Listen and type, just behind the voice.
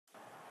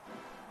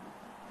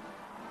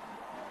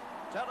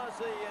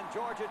Tennessee and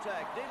Georgia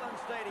Tech, Neyland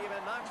Stadium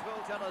in Knoxville,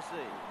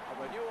 Tennessee. A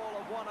renewal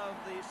of one of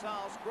the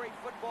South's great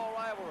football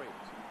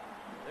rivalries.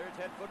 There's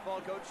head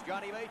football coach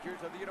Johnny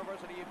Majors of the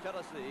University of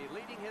Tennessee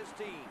leading his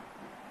team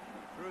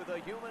through the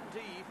human T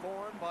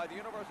formed by the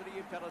University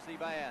of Tennessee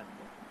band.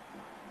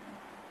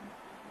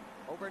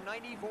 Over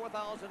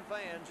 94,000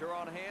 fans are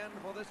on hand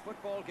for this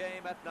football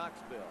game at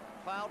Knoxville.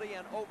 Cloudy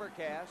and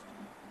overcast,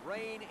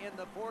 rain in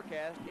the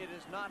forecast. It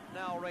is not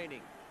now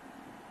raining.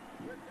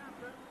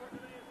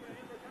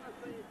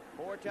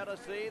 For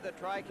Tennessee, the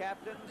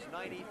tri-captains,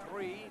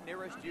 93,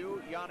 nearest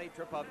you, Yanni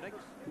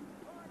Trepubniks,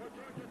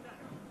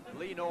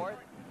 Lee North,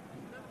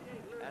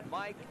 and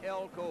Mike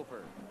L.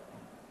 Cofer.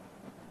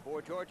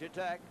 For Georgia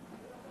Tech,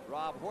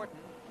 Rob Horton,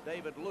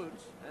 David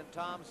Lutz, and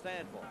Tom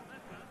Stanfill.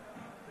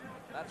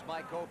 That's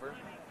Mike Cofer.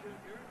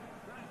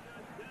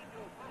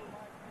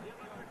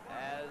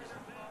 As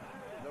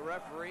the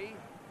referee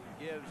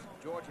gives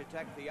Georgia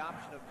Tech the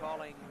option of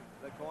calling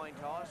the coin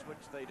toss, which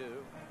they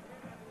do.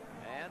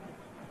 And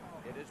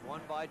it is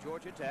won by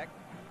Georgia Tech.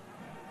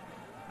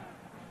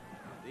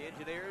 The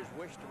Engineers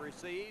wish to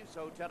receive,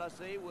 so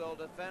Tennessee will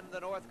defend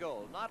the north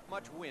goal. Not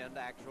much wind,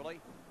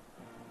 actually.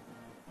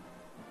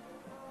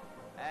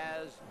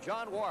 As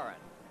John Warren,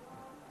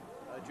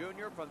 a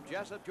junior from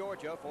Jessup,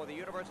 Georgia, for the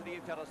University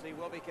of Tennessee,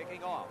 will be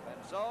kicking off.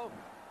 And so,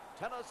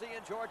 Tennessee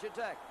and Georgia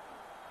Tech.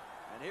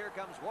 And here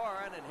comes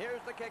Warren, and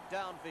here's the kick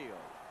downfield.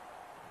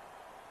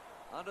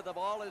 Under the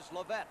ball is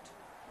Levette,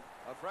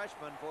 a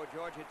freshman for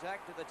Georgia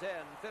Tech, to the 10,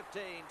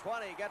 15,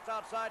 20, gets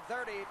outside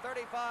 30,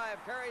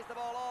 35, carries the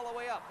ball all the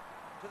way up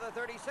to the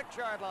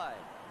 36-yard line.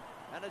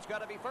 And it's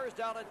got to be first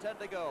down and 10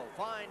 to go.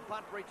 Fine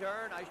punt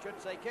return, I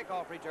should say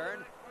kickoff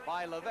return,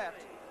 by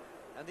Levette.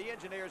 And the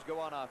Engineers go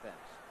on offense.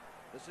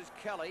 This is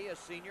Kelly, a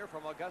senior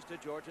from Augusta,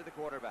 Georgia, the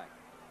quarterback.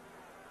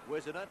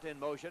 Wisenant in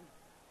motion.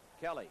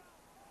 Kelly.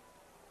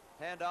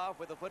 Handoff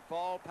with the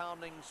football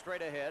pounding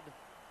straight ahead.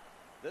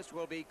 This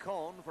will be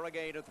Cone for a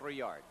gain of 3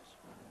 yards.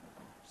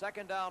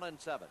 Second down and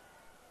 7.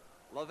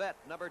 Levette,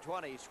 number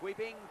 20,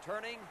 sweeping,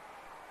 turning.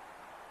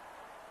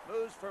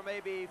 Moves for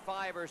maybe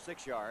 5 or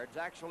 6 yards.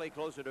 Actually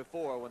closer to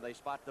 4 when they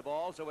spot the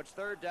ball. So it's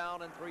third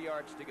down and 3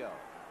 yards to go.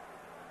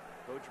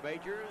 Coach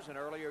Majors, and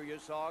earlier you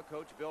saw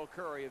Coach Bill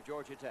Curry of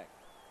Georgia Tech.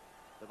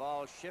 The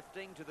ball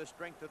shifting to the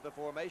strength of the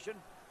formation.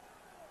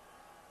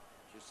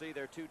 You see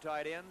their two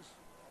tight ends.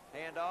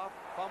 Handoff,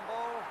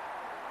 fumble,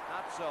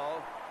 not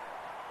so.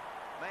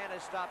 Man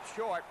is stopped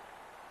short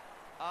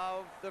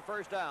of the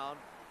first down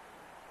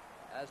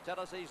as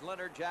Tennessee's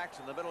Leonard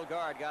Jackson, the middle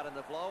guard, got in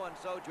the flow, and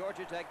so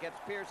Georgia Tech gets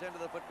Pierce into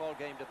the football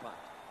game to punt.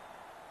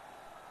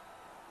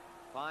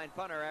 Fine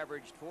punter,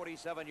 averaged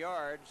 47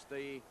 yards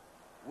the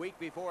week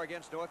before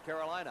against North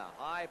Carolina.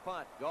 High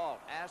punt. Galt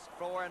asked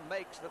for and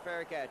makes the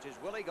fair catch as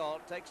Willie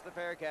Galt takes the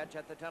fair catch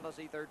at the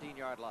Tennessee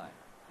 13-yard line.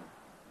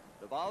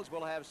 The Vols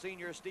will have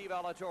senior Steve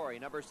Alatorre,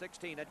 number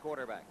 16, at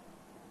quarterback.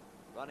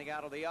 Running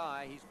out of the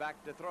eye. He's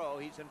back to throw.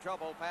 He's in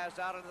trouble. Pass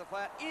out into the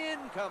flat.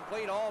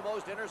 Incomplete.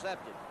 Almost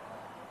intercepted.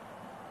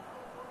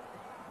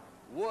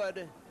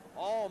 Wood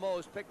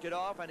almost picked it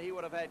off, and he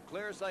would have had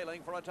clear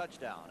sailing for a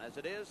touchdown. As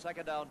it is,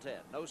 second down 10.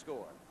 No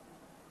score.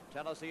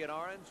 Tennessee in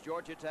orange.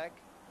 Georgia Tech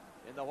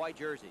in the white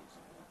jerseys.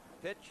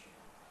 Pitch,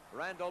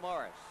 Randall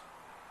Morris.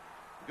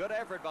 Good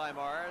effort by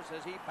Morris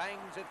as he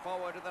bangs it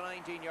forward to the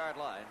 19-yard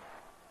line.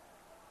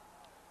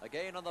 A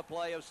gain on the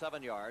play of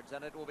 7 yards,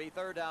 and it will be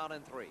third down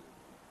and 3.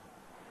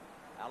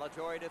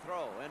 Alatorre to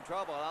throw. In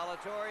trouble.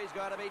 Alatorre's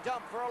got to be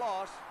dumped for a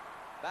loss.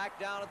 Back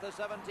down at the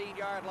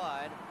 17-yard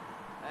line.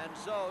 And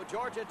so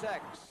Georgia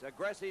Tech's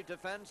aggressive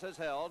defense has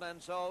held, and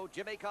so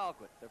Jimmy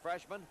Colquitt, the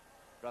freshman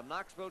from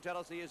Knoxville,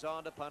 Tennessee, is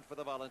on to punt for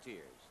the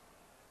Volunteers.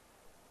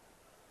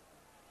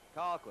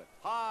 Colquitt,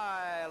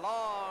 high,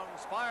 long,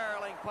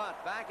 spiraling punt,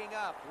 backing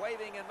up,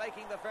 waving and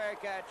making the fair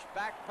catch,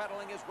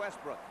 backpedaling is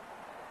Westbrook.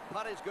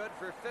 Punt is good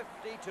for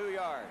 52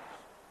 yards.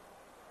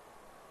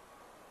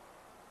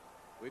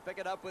 We pick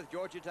it up with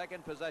Georgia Tech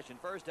in possession.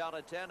 First down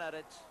at 10 at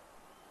its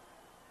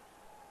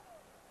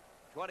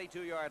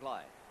 22-yard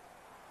line.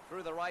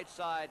 Through the right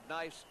side,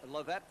 nice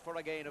Levette for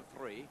a gain of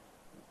 3.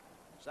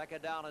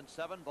 Second down and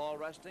 7, ball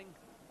resting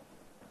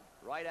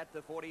right at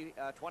the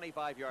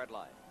 25-yard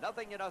line.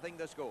 0-0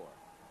 the score.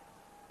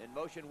 In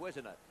motion,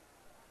 Wisenant.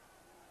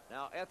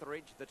 Now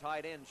Etheridge, the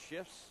tight end,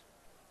 shifts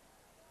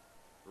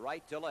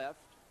right to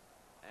left,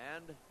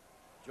 and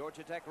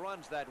Georgia Tech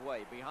runs that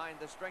way behind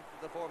the strength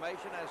of the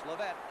formation as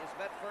Levette is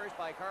met first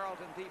by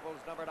Carlton Peoples,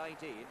 number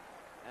 19,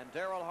 and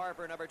Darrell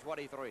Harper, number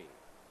 23.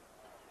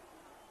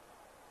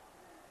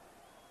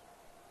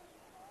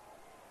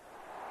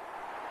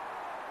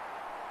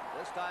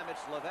 This time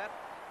it's Levette.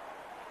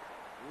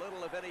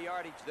 Little if any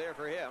yardage there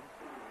for him.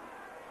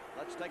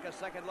 Let's take a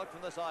second look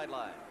from the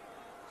sideline.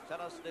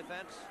 Tennessee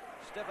defense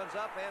stiffens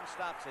up and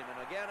stops him.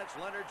 And again, it's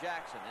Leonard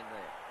Jackson in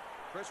there.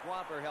 Chris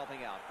Wamper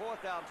helping out.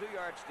 Fourth down, 2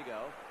 yards to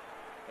go.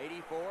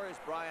 84 is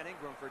Brian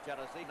Ingram for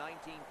Tennessee.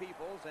 19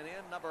 Peoples, and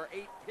in number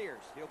 8,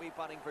 Pierce. He'll be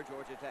punting for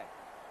Georgia Tech.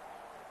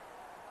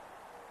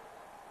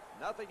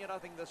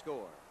 0-0 the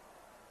score.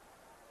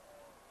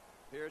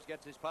 Pierce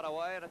gets his putt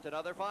away, and it's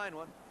another fine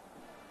one.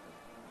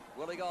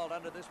 Willie Gault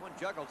under this one,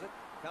 juggles it.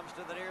 Comes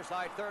to the near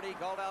side 30,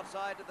 Gault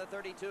outside to the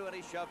 32, and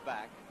he's shoved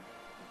back.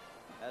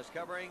 As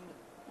covering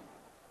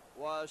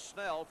was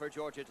Snell for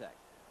Georgia Tech.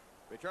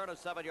 Return of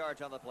 7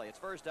 yards on the play. It's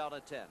first down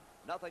at 10.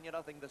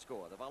 0-0 the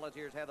score. The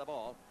Volunteers have the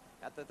ball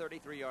at the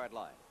 33-yard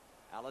line.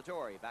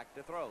 Alatorre back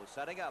to throw,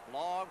 setting up.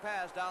 Long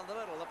pass down the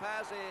middle. The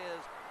pass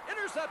is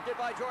intercepted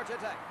by Georgia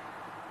Tech.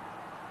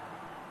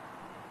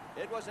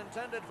 It was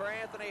intended for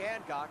Anthony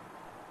Hancock.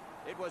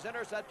 It was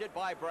intercepted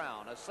by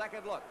Brown. A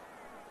second look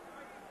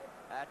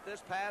at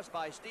this pass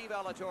by Steve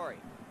Alatorre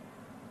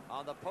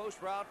on the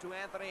post route to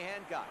Anthony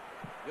Hancock.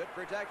 Good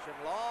protection,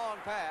 long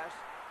pass,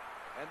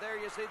 and there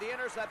you see the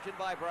interception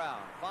by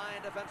Brown.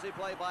 Fine defensive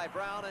play by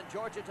Brown, and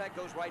Georgia Tech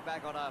goes right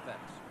back on offense.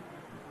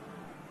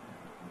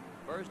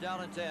 First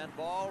down and 10,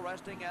 ball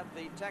resting at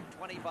the Tech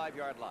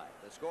 25-yard line.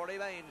 The score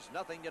remains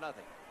 0-0.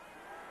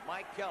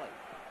 Mike Kelly,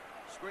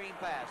 screen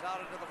pass out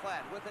into the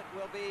flat. With it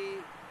will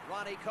be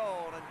Ronnie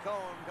Cone, and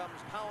Cone comes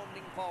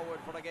pounding forward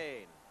for the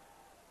gain.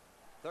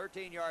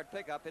 13-yard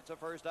pickup, it's a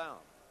first down.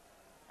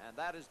 And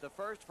that is the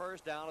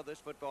first down of this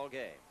football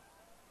game.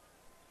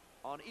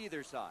 On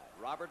either side,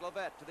 Robert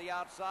Levette to the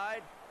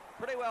outside.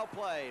 Pretty well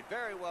played,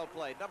 very well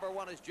played. Number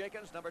 1 is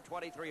Jenkins, number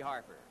 23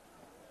 Harper.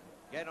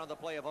 Again on the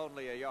play of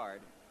only a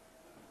yard.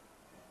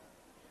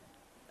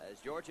 As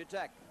Georgia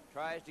Tech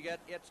tries to get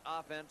its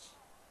offense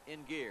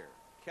in gear.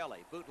 Kelly,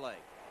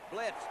 bootleg,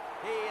 blitz.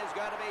 He is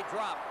going to be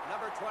dropped.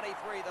 Number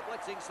 23, the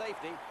blitzing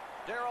safety,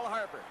 Daryl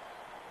Harper.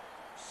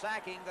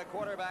 Sacking the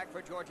quarterback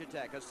for Georgia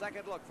Tech. A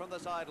second look from the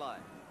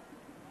sideline.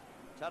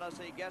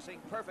 Tennessee guessing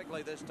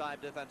perfectly this time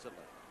defensively.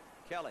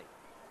 Kelly,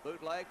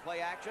 bootleg, play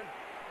action.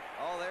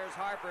 Oh, there's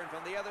Harper, and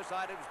from the other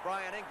side it was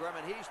Brian Ingram,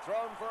 and he's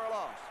thrown for a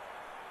loss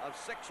of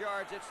 6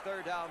 yards. It's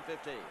third down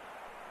 15.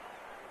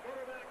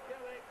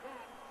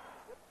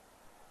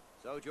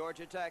 So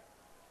Georgia Tech,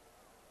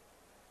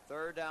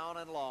 third down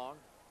and long.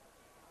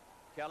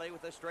 Kelly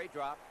with a straight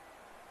drop.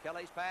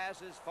 Kelly's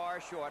pass is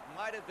far short,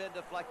 might have been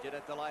deflected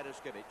at the line of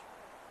scrimmage.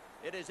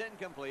 It is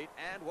incomplete,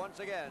 and once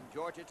again,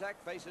 Georgia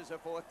Tech faces a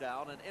fourth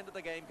down, and into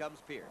the game comes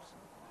Pierce.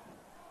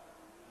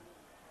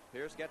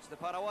 Pierce gets the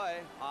punt away,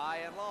 high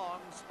and long,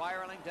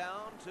 spiraling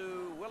down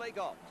to Willie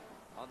Gault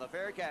on the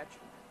fair catch.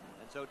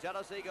 And so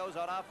Tennessee goes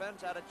on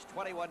offense at its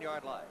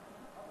 21-yard line.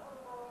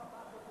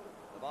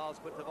 The Vols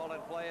put the ball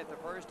in play at the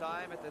first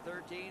time at the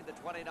 13, the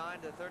 29,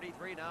 the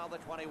 33, now the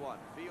 21.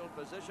 Field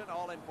position,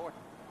 all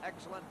important.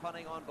 Excellent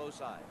punting on both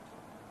sides.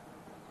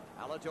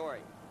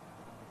 Alatorre.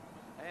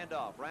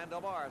 Handoff.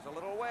 Randall Morris, a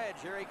little wedge.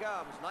 Here he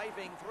comes,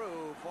 knifing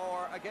through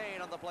for a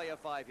gain on the play of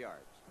 5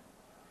 yards.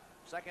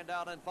 Second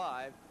down and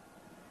 5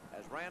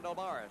 as Randall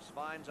Morris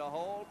finds a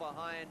hole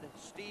behind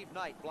Steve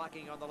Knight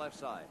blocking on the left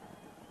side.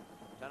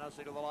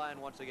 Tennessee to the line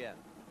once again.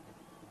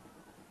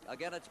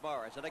 Again it's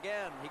Morris, and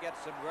again he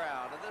gets some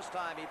ground, and this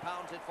time he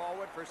pounds it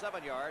forward for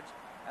 7 yards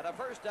and a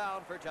first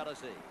down for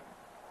Tennessee.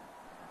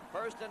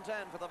 First and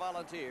 10 for the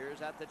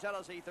Volunteers at the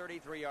Tennessee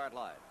 33-yard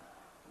line.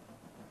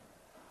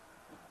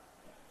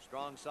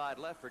 Strong side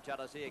left for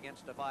Tennessee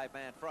against a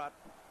 5-man front.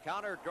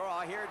 Counter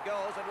draw, here it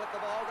goes, and with the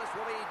ball, this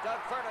will be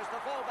Doug Furness, the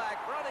fullback,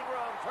 running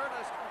room.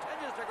 Furness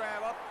continues to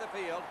grab up the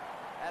field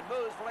and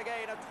moves for a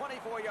gain of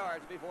 24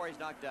 yards before he's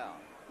knocked down.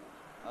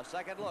 A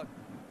second look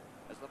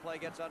as the play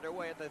gets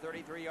underway at the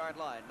 33-yard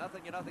line.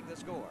 0-0 the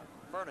score.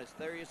 Furness,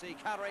 there you see,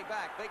 countering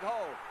back, big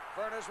hole.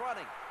 Furness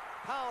running,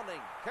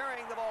 pounding,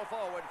 carrying the ball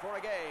forward for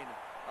a gain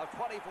of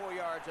 24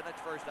 yards, and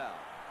it's first down.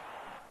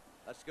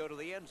 Let's go to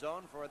the end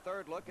zone for a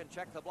third look and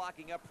check the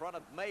blocking up front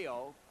of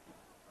Mayo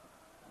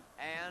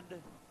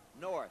and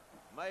North.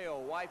 Mayo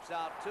wipes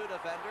out 2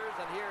 defenders,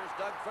 and here's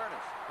Doug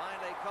Furness,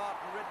 finally caught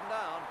and ridden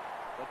down.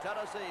 But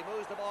Tennessee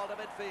moves the ball to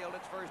midfield.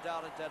 It's first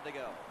down and 10 to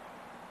go.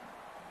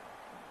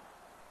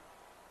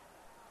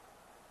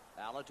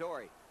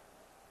 Alatorre,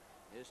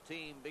 his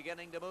team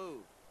beginning to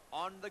move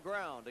on the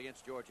ground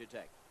against Georgia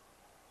Tech.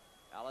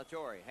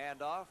 Alatorre,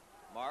 handoff.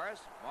 Morris.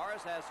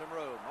 Morris has some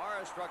room.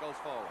 Morris struggles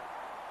forward.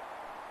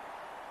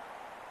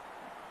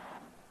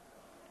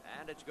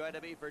 And it's going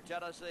to be for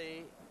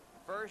Tennessee,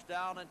 first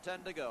down and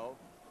 10 to go.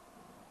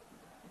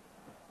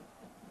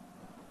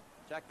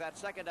 Check that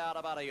second down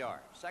about a yard.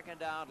 Second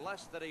down,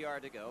 less than a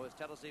yard to go as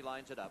Tennessee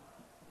lines it up.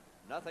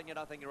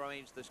 0-0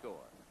 remains the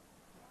score.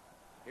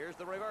 Here's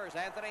the reverse.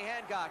 Anthony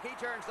Hancock. He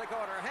turns the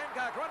corner.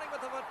 Hancock running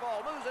with the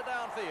football. Moves it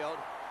downfield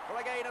for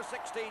a gain of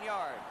 16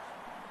 yards.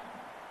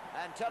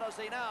 And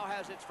Tennessee now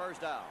has its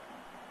first down.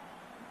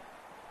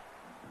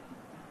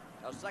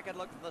 A second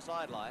look from the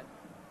sideline.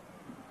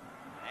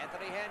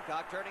 Anthony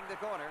Hancock turning the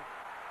corner.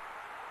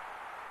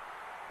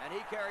 And he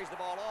carries the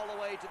ball all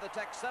the way to the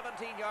Tech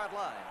 17-yard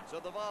line. So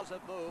the Vols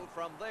have moved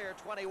from their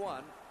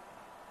 21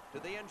 to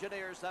the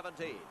Engineers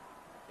 17.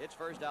 It's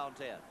first down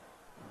 10.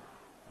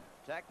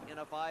 Tech in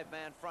a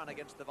 5-man front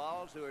against the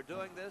Vols, who are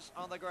doing this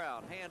on the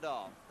ground.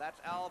 Handoff.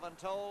 That's Alvin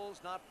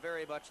Tolles. Not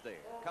very much there.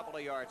 A couple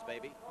of yards,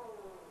 maybe.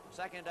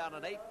 Second down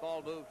and 8.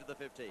 Ball moved to the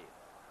 15.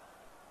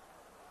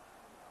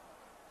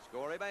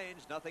 Score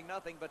remains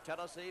 0-0, but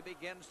Tennessee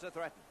begins to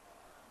threaten.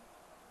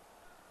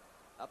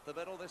 Up the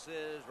middle, this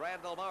is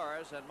Randall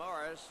Morris, and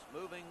Morris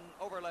moving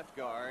over left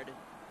guard.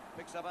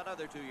 Picks up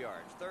another 2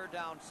 yards. Third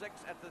down,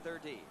 6 at the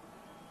 13.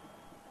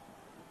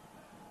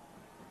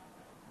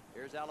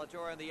 Here's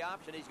Alatorre in the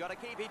option. He's going to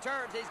keep. He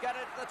turns. He's got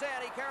it at the 10.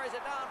 He carries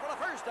it down for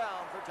the first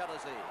down for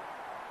Tennessee.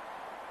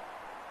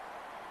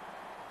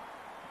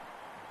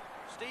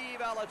 Steve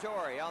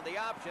Alatorre on the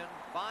option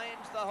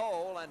finds the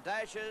hole and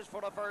dashes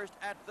for the first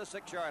at the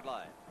 6-yard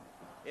line.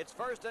 It's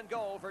first and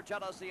goal for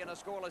Tennessee in a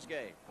scoreless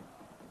game.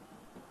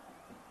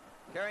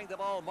 Carrying the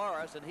ball,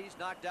 Morris, and he's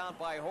knocked down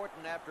by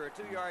Horton after a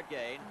 2-yard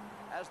gain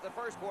as the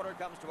first quarter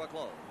comes to a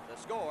close. The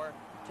score,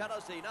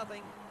 Tennessee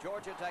nothing,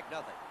 Georgia Tech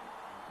nothing.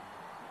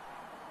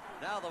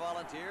 Now the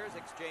Volunteers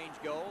exchange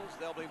goals.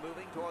 They'll be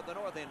moving toward the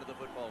north end of the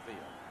football field.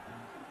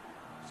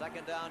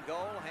 Second down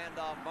goal,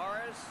 handoff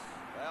Morris.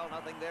 Well,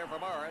 nothing there for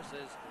Morris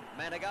as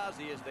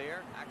Manigazi is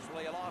there.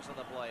 Actually a loss on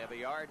the play of a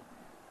yard.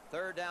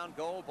 Third down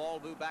goal,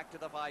 ball moved back to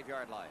the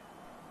 5-yard line.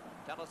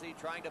 Tennessee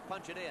trying to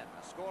punch it in.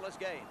 A scoreless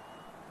game.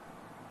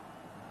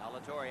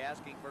 Alatorre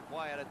asking for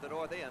quiet at the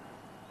north end.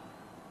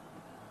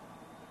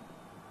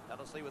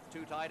 Tennessee with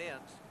 2 tight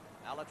ends.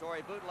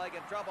 Alatorre bootleg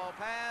in trouble.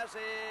 Pass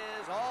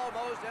is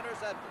almost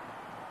intercepted.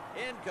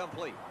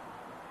 Incomplete.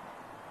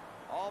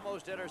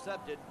 Almost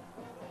intercepted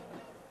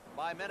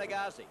by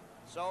Menegazi.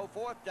 So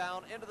fourth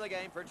down into the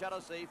game for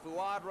Tennessee.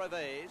 Fuad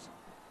Revez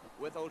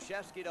with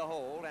Olszewski to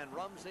hold and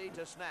Rumsey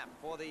to snap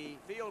for the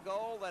field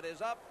goal that is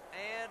up,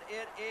 and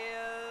it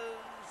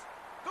is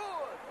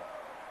good.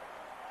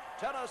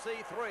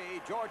 Tennessee 3,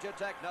 Georgia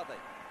Tech nothing.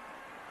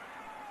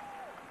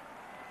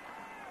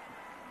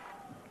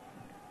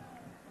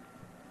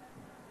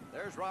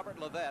 There's Robert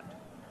Levette.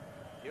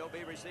 He'll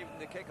be receiving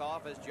the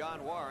kickoff as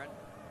John Warren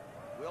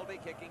will be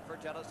kicking for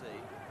Tennessee.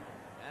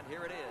 And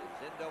here it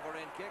is.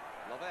 End-over-end kick.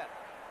 Levette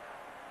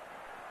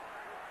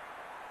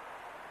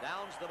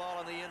downs the ball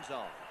in the end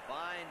zone.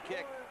 Fine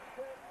kick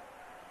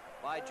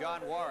by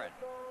John Warren.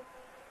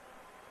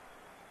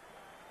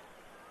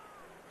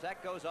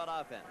 Tech goes on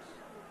offense.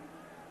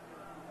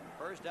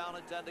 First down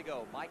and 10 to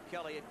go. Mike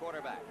Kelly at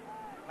quarterback.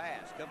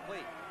 Pass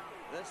complete.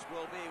 This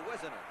will be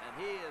Wisner,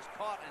 and he is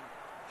caught and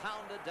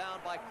pounded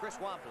down by Chris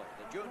Wampler,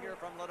 the junior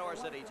from Lenore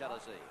City,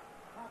 Tennessee.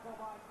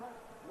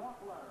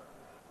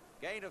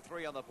 Gain of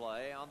 3 on the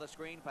play. On the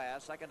screen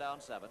pass, second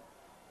down 7.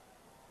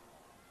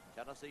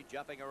 Tennessee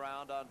jumping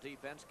around on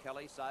defense.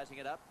 Kelly sizing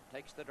it up,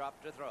 takes the drop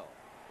to throw.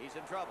 He's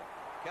in trouble.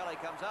 Kelly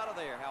comes out of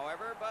there,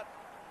 however, but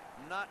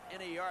not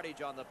any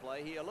yardage on the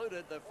play. He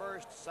eluded the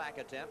first sack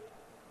attempt,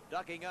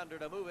 ducking under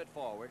to move it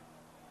forward,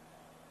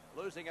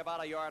 losing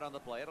about a yard on the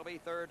play. It'll be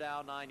third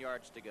down, 9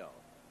 yards to go.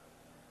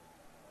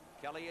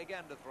 Kelly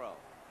again to throw.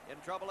 In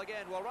trouble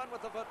again. Will run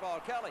with the football.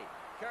 Kelly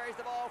carries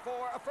the ball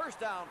for a first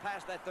down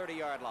past that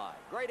 30-yard line.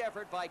 Great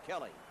effort by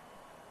Kelly.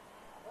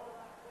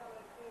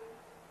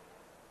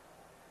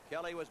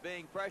 Kelly was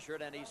being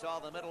pressured, and he saw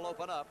the middle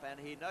open up, and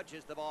he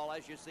nudges the ball,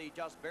 as you see,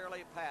 just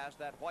barely past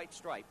that white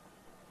stripe.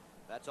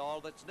 That's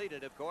all that's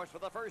needed, of course, for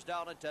the first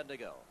down and 10 to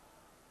go.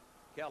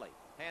 Kelly,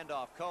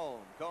 handoff,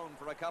 Cone. Cone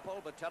for a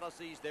couple, but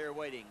Tennessee's there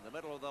waiting, the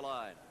middle of the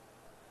line.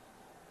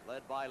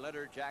 Led by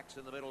Leonard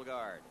Jackson, the middle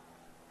guard.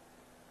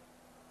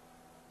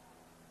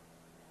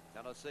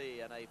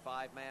 Tennessee in a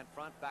 5-man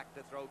front, back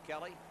to throw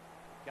Kelly.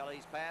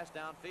 Kelly's pass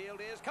downfield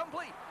is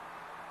complete.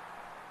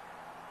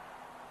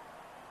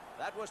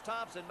 That was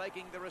Thompson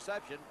making the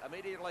reception,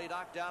 immediately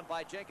knocked down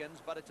by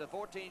Jenkins, but it's a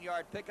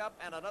 14-yard pickup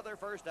and another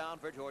first down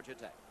for Georgia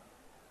Tech.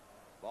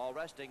 Ball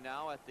resting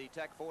now at the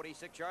Tech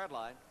 46-yard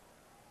line.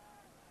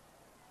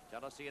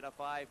 Tennessee in a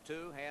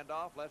 5-2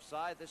 handoff left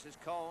side. This is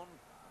Cone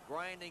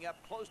grinding up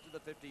close to the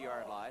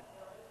 50-yard line.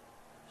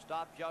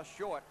 Stopped just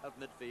short of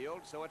midfield,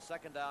 so it's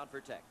second down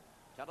for Tech.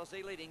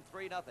 Tennessee leading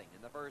 3-0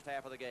 in the first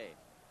half of the game.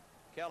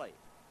 Kelly,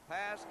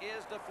 pass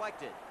is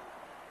deflected.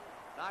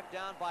 Knocked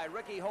down by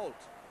Ricky Holt,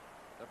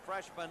 the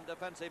freshman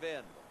defensive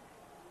end.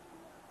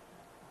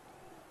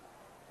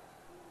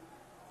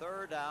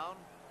 Third down,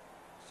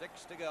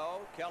 6 to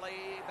go. Kelly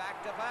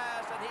back to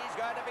pass, and he's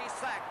going to be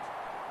sacked.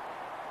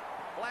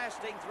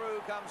 Blasting through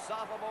comes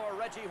sophomore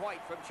Reggie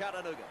White from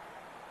Chattanooga.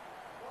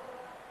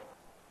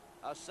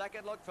 A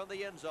second look from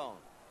the end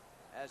zone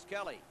as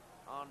Kelly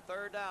on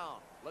third down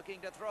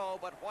looking to throw,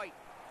 but White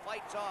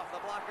fights off the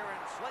blocker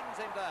and slings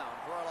him down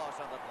for a loss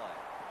on the play.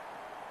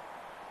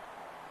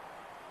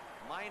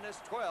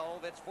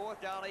 -12, it's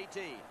fourth down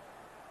 18.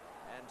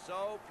 And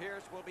so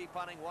Pierce will be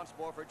punting once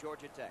more for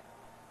Georgia Tech.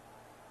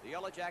 The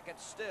Yellow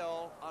Jackets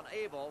still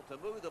unable to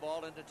move the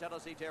ball into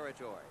Tennessee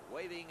territory.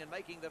 Waving and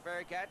making the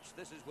fair catch,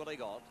 this is Willie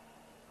Gault.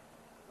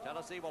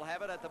 Tennessee will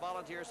have it at the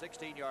Volunteer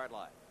 16-yard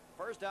line.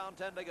 First down,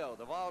 10 to go.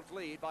 The Vols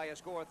lead by a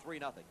score of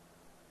 3-0.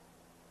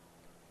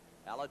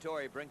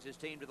 Alatorre brings his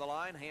team to the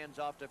line, hands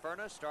off to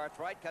Furness, starts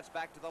right, cuts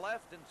back to the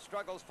left, and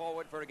struggles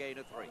forward for a gain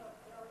of 3.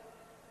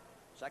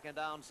 Second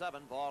down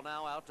 7, ball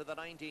now out to the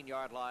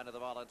 19-yard line of the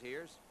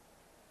Volunteers.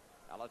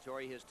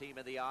 Alatorre, his team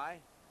in the eye.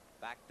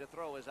 Back to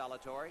throw is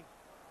Alatorre.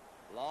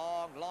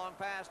 Long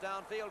pass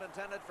downfield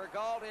intended for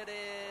Gault. It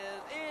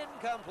is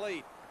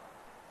incomplete.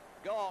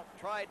 Gault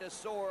tried to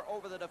soar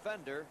over the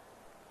defender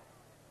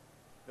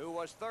who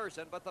was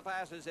Thurston, but the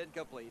pass is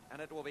incomplete, and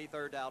it will be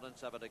 3rd down and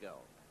 7 to go.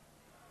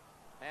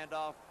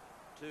 Handoff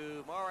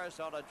to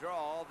Morris on a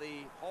draw.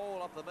 The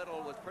hole up the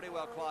middle was pretty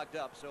well clogged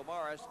up, so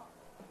Morris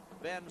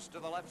bends to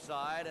the left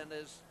side and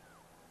is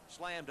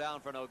slammed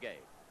down for no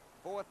gain.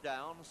 4th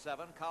down,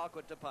 7,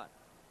 Colquitt to punt.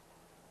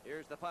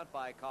 Here's the punt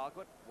by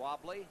Colquitt.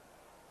 Wobbly,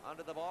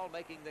 under the ball,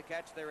 making the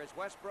catch there is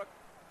Westbrook,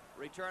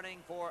 returning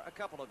for a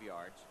couple of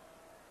yards.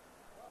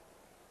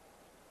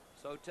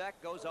 So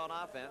Tech goes on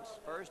offense.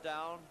 1st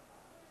down,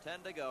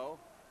 10 to go.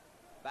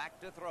 Back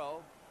to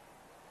throw.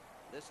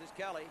 This is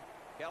Kelly.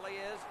 Kelly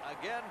is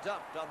again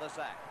dumped on the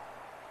sack.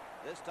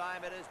 This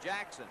time it is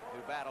Jackson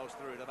who battles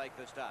through to make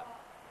the stop.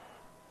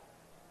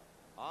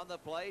 On the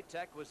play,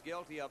 Tech was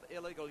guilty of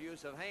illegal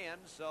use of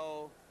hands,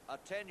 so a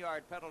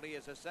 10-yard penalty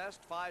is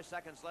assessed. 5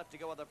 seconds left to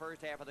go in the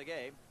first half of the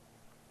game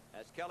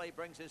as Kelly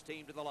brings his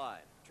team to the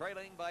line,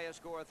 trailing by a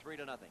score of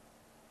 3-0.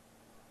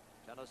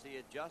 Tennessee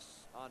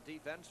adjusts on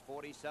defense.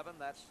 47,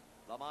 that's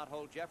Lamont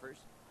Holt-Jeffers.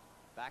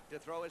 Back to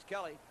throw is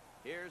Kelly.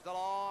 Here's the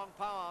long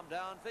palm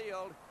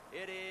downfield.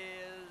 It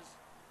is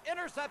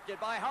intercepted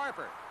by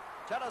Harper.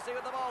 Tennessee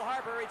with the ball.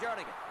 Harper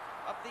returning it.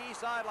 Up the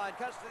east sideline,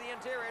 cuts to the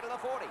interior to the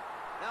 40.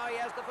 Now he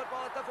has the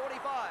football at the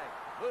 45.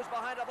 Moves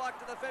behind a block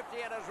to the 50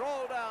 and is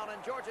rolled down in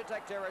Georgia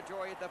Tech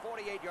territory at the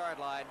 48-yard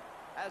line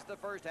as the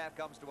first half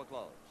comes to a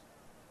close.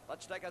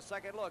 Let's take a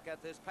second look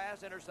at this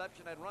pass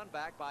interception and run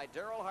back by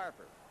Daryl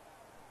Harper.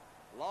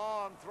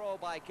 Long throw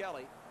by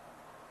Kelly.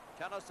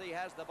 Tennessee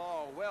has the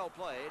ball, well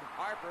played.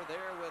 Harper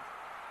there with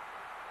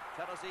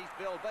Tennessee's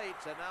Bill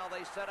Bates, and now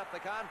they set up the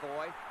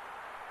convoy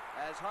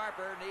as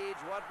Harper needs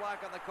one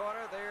block on the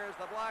corner. There's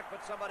the block,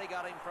 but somebody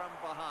got him from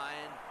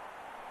behind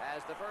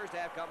as the first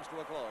half comes to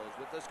a close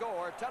with the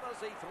score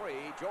Tennessee 3,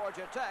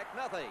 Georgia Tech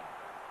nothing.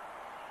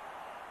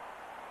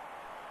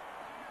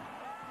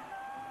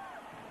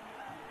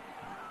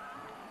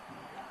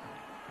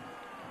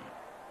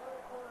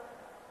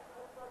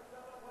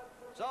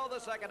 So the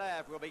second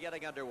half will be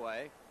getting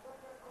underway.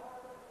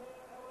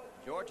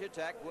 Georgia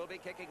Tech will be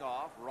kicking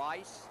off.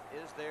 Rice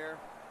is their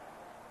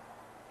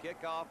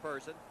kickoff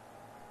person,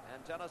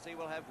 and Tennessee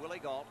will have Willie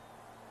Gault.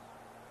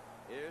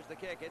 Here's the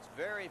kick. It's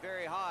very,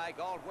 very high.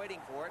 Gault waiting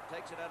for it.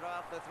 Takes it at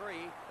about the 3.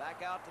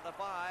 Back out to the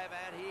 5,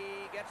 and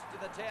he gets to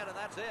the 10, and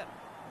that's it.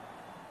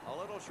 A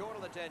little short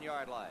of the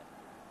 10-yard line.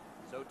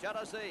 So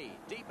Tennessee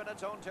deep in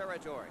its own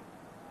territory.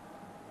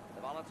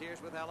 The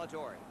Volunteers with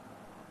Alatorre.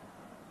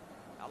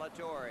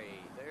 Alatorre.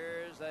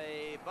 There's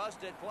a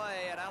busted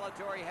play, and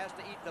Alatorre has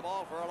to eat the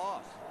ball for a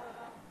loss.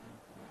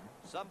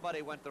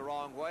 Somebody went the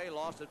wrong way,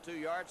 loss of 2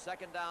 yards.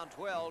 2nd down,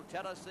 12.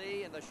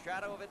 Tennessee in the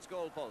shadow of its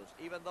goalpost,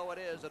 even though it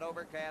is an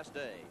overcast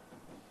day.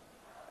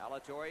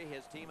 Alatorre,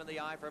 his team in the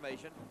I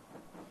formation.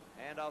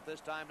 Handoff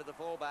this time to the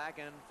fullback,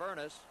 and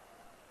Furness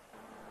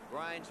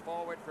grinds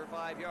forward for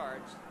 5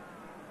 yards.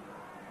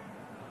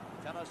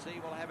 Tennessee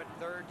will have it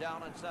 3rd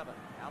down and 7.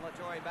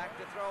 Alatorre back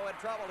to throw, in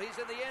trouble. He's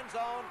in the end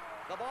zone.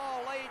 The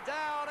ball laid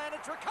down, and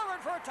it's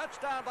recovered for a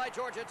touchdown by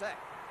Georgia Tech.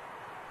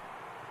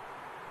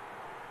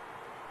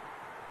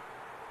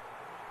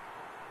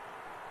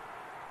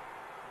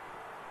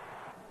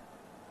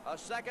 A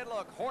second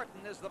look.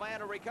 Horton is the man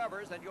who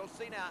recovers, and you'll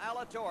see now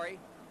Alatorre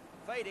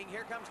fading.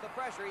 Here comes the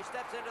pressure. He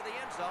steps into the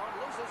end zone,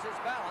 loses his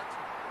balance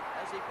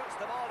as he puts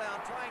the ball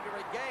down, trying to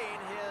regain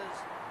his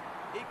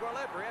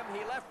equilibrium.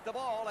 He left the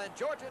ball, and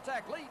Georgia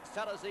Tech leads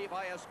Tennessee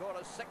by a score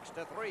of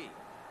 6-3.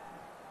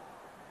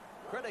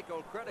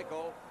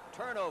 Critical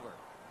turnover.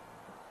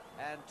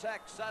 And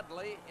Tech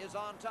suddenly is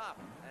on top.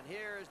 And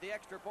here's the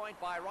extra point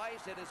by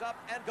Rice. It is up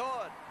and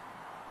good.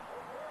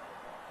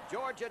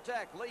 Georgia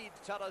Tech leads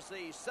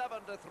Tennessee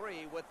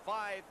 7-3 with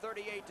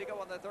 5:38 to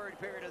go in the 3rd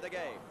period of the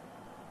game.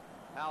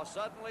 How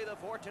suddenly the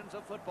fortunes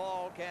of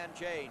football can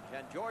change,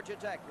 and Georgia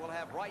Tech will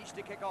have Rice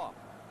to kick off.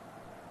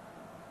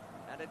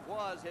 And it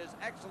was his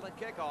excellent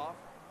kickoff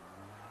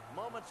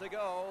moments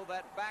ago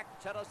that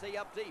backed Tennessee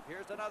up deep.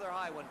 Here's another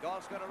high one.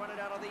 Gault's going to run it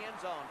out of the end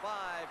zone.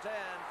 5, 10,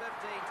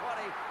 15,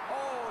 20.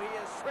 Oh, he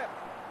is stripped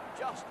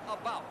just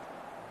about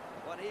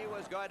when he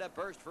was going to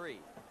burst free.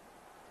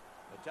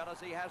 But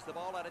Tennessee has the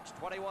ball at its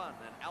 21,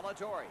 and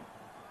Alatorre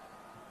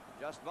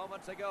just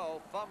moments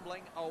ago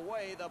fumbling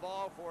away the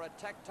ball for a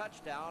Tech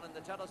touchdown, and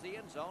the Tennessee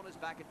end zone is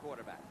back at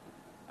quarterback.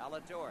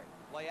 Alatorre,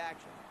 play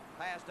action,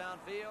 pass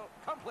downfield,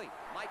 complete.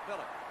 Mike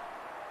Miller.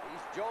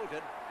 He's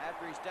jolted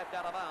after he stepped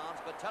out of bounds,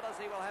 but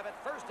Tennessee will have it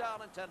 1st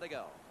down and 10 to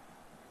go.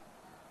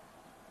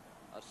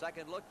 A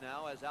second look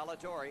now as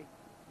Alatorre.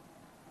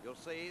 You'll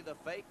see the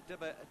fake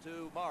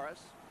to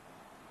Morris,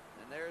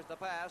 and there's the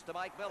pass to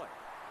Mike Miller.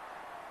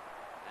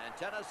 And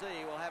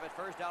Tennessee will have it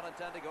 1st down and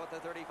 10 to go at the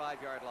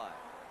 35-yard line.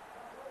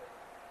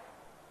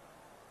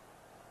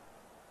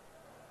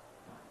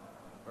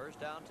 1st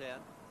down, 10.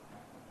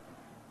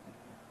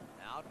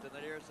 Out to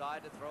the near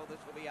side to throw. This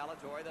will be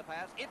Alatorre. The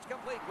pass. It's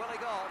complete. Willie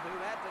Gault, who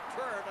had to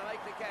turn to make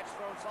the catch,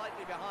 thrown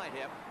slightly behind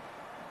him.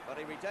 But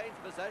he retains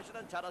possession,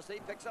 and Tennessee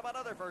picks up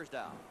another 1st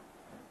down.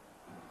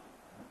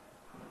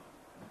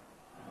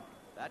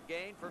 That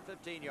gain for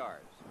 15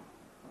 yards.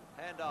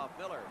 Handoff.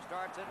 Miller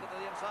starts into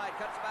the inside,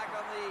 cuts back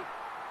on the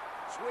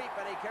sweep,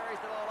 and he carries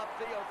the ball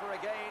upfield for a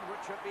gain,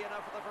 which should be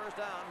enough for the first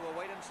down. We'll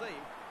wait and see.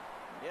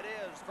 It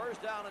is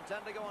first down and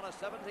 10 to go on a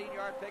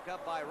 17-yard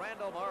pickup by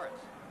Randall Morris.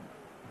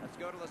 Let's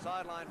go to the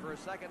sideline for a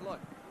second look.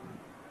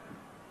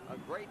 A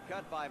great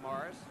cut by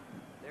Morris.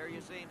 There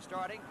you see him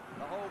starting.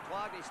 The whole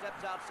clock. He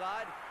steps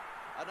outside.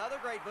 Another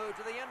great move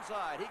to the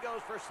inside. He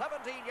goes for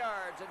 17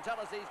 yards, and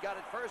Tennessee's got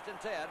it first and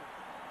 10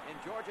 in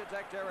Georgia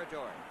Tech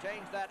territory.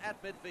 Change that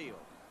at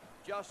midfield.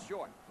 Just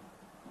short.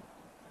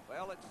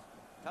 Well, it's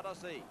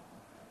Tennessee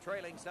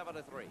trailing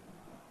 7-3.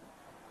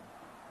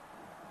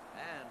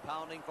 And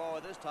pounding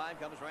forward this time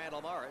comes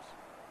Randall Morris.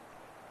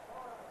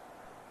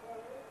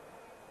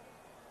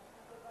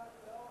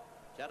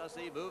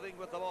 Tennessee moving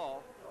with the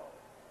ball.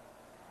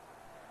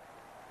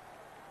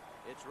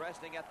 It's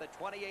resting at the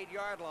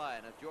 28-yard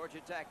line of Georgia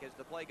Tech as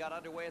the play got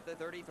underway at the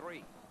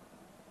 33.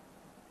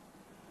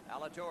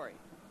 Alatorre,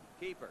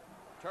 keeper,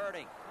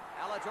 turning.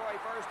 Alatorre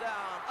first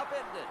down,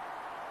 upended.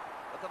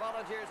 But the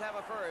Volunteers have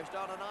a first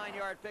on a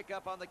 9-yard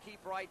pickup on the keep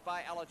right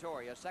by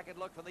Alatorre. A second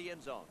look from the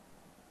end zone.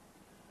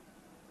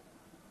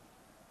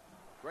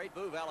 Great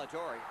move,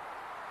 Alatorre.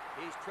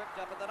 He's tripped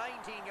up at the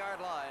 19-yard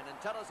line, and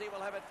Tennessee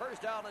will have it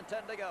first down and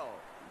 10 to go.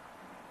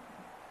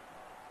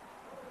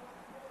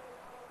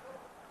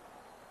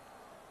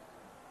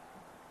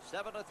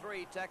 Seven to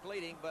 3, Tech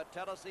leading, but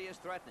Tennessee is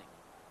threatening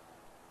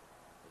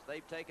as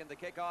they've taken the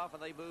kickoff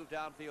and they move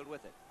downfield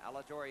with it.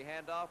 Alatorre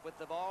handoff with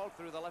the ball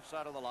through the left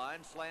side of the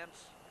line,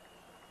 slants.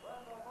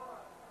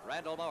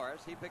 Randall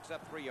Morris, he picks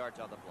up 3 yards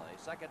on the play.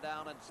 Second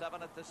down and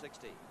 7 at the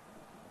 16.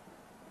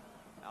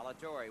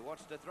 Alatorre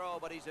wants to throw,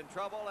 but he's in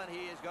trouble, and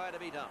he is going to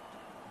be dumped.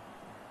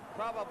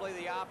 Probably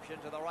the option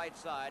to the right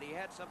side. He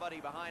had somebody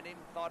behind him,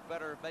 thought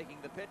better of making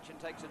the pitch, and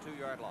takes a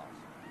 2-yard loss.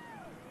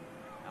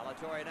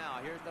 Alatorre now,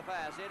 here's the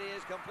pass. It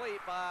is complete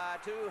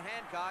to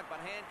Hancock, but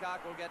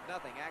Hancock will get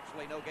nothing.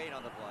 Actually, no gain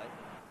on the play.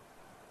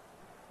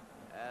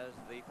 As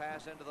the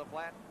pass into the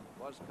flat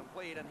was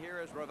complete, and here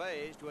is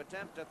Reveiz to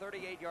attempt a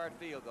 38-yard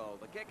field goal.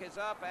 The kick is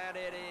up, and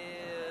it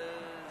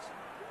is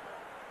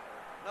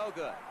no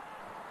good.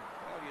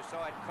 Well, you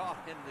saw it caught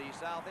in the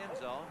south end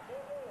zone,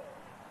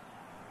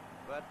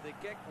 but the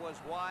kick was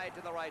wide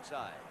to the right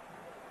side.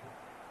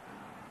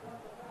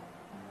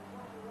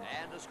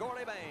 And the score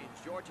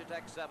remains Georgia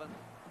Tech 7,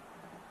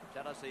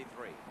 Tennessee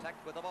 3. Tech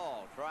with the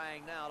ball,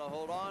 trying now to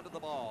hold on to the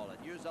ball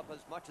and use up as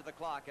much of the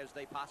clock as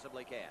they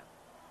possibly can.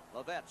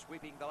 Lovett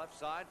sweeping the left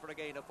side for a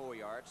gain of 4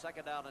 yards.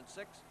 Second down and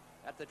 6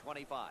 at the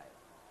 25.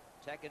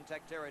 Tech in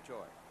Tech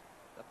territory.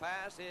 The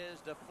pass is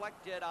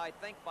deflected, I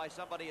think, by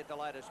somebody at the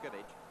line of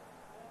scrimmage.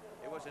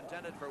 It was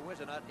intended for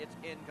Wisenut. It's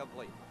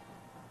incomplete.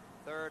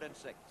 Third and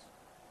 6.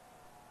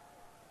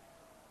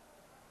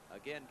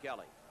 Again,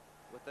 Kelly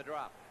with the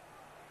drop.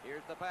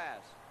 Here's the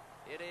pass.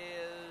 It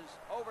is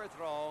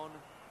overthrown.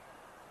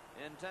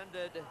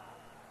 Intended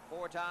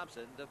for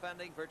Thompson,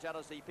 defending for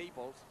Tennessee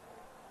Peoples.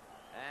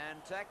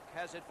 And Tech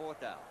has it fourth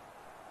down.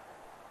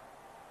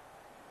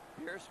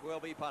 Pierce will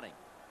be punting.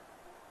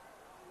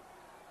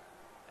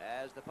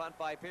 As the punt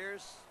by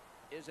Pierce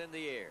is in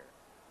the air.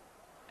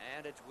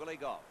 And it's Willie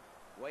Goff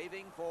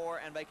waving for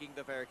and making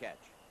the fair catch.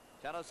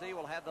 Tennessee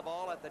will have the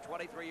ball at the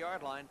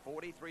 23-yard line.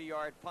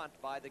 43-yard punt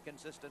by the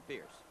consistent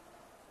Pierce.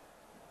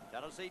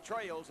 Tennessee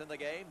trails in the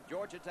game.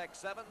 Georgia Tech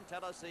 7,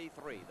 Tennessee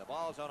 3. The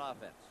ball's on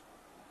offense.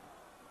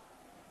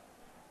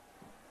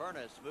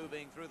 Furness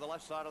moving through the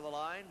left side of the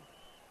line.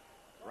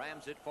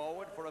 Rams it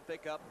forward for a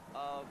pickup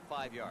of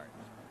 5 yards.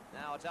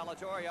 Now it's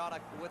Alatorre on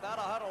without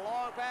a huddle.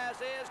 Long pass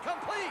is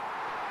complete.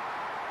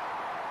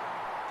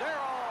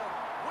 Darrell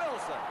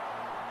Wilson.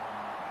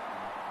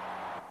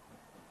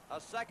 A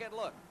second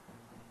look.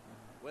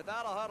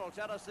 Without a huddle,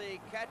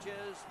 Tennessee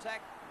catches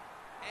Tech.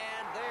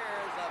 And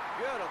there's a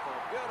beautiful,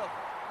 beautiful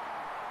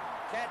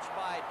catch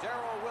by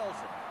Darrell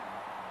Wilson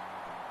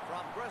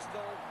from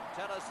Bristol,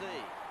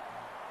 Tennessee.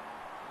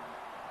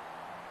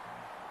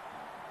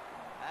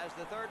 As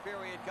the third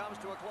period comes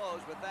to a close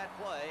with that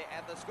play,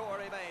 and the score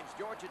remains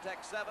Georgia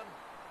Tech 7,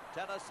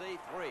 Tennessee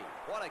 3.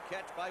 What a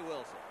catch by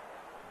Wilson.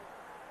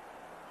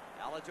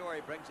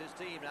 Alatorre brings his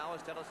team now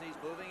as Tennessee's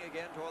moving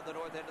again toward the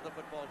north end of the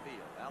football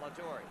field.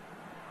 Alatorre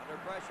under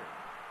pressure.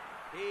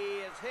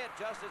 He is hit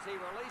just as he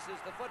releases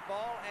the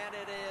football, and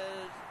it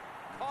is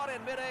caught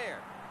in midair.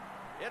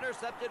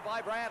 Intercepted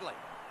by Bradley.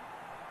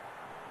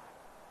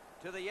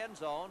 To the end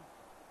zone.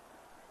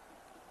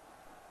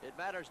 It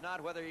matters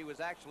not whether he was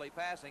actually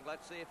passing.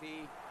 Let's see if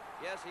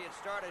yes, he had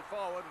started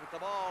forward, but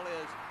the ball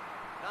is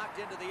knocked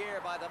into the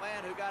air by the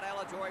man who got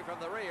Alatorre from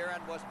the rear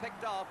and was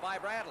picked off by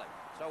Bradley.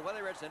 So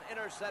whether it's an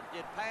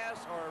intercepted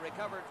pass or a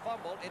recovered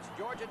fumble, it's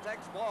Georgia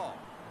Tech's ball.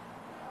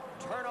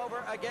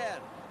 Turnover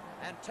again,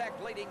 and Tech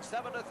leading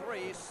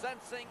 7-3,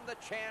 sensing the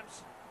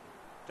chance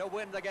to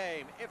win the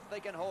game if they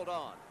can hold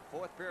on.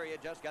 Fourth period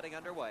just getting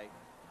underway.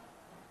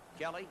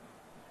 Kelly.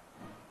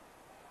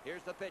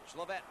 Here's the pitch.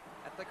 Lovett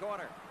at the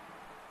corner.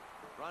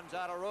 Runs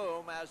out of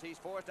room as he's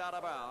forced out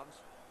of bounds.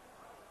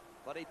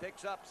 But he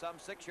picks up some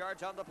 6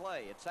 yards on the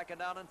play. It's second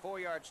down and 4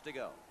 yards to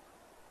go.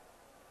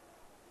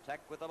 Tech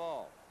with the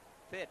ball.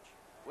 Pitch.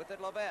 With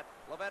it, Lovett.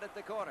 Lovett at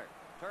the corner.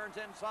 Turns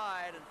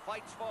inside and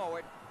fights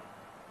forward.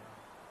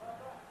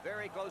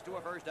 Very close to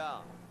a first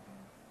down.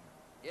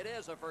 It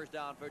is a first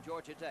down for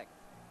Georgia Tech.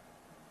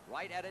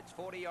 Right at its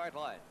 40-yard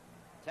line.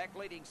 Tech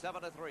leading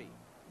 7-3.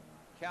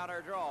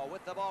 Counter draw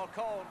with the ball.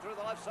 Cone through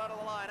the left side of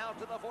the line out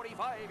to the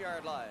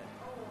 45-yard line.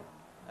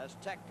 As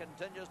Tech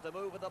continues to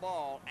move with the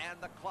ball and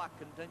the clock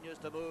continues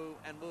to move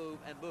and move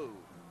and move.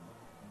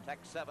 Tech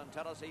 7,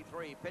 Tennessee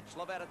 3. Pitch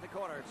Lovett at the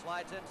corner.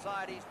 Slides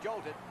inside. He's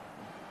jolted.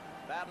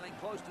 Battling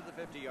close to the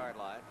 50-yard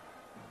line.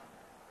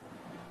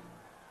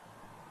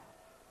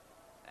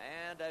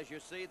 And as you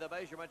see, the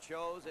measurement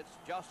shows it's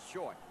just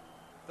short.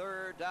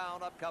 Third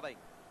down upcoming.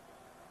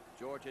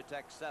 Georgia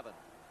Tech 7,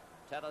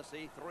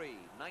 Tennessee 3.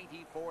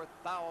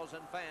 94,000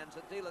 fans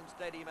at Neyland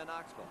Stadium in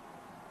Knoxville.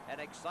 An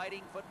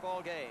exciting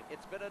football game.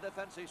 It's been a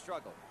defensive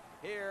struggle.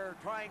 Here,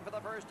 trying for the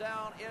first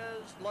down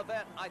is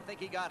Lovett. I think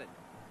he got it.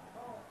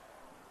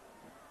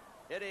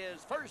 It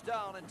is first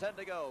down and 10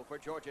 to go for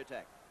Georgia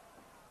Tech.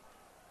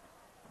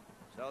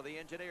 So the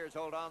Engineers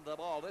hold on to the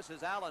ball. This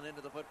is Allen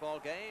into the football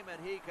game, and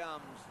he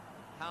comes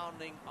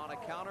pounding on a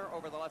counter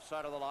over the left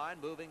side of the line,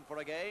 moving for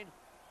a gain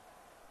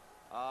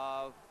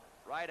of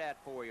right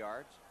at 4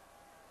 yards.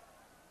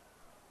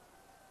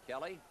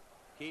 Kelly,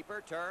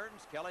 keeper,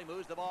 turns. Kelly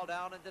moves the ball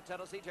down into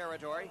Tennessee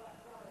territory.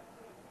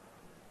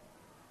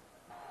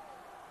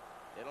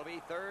 It'll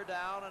be third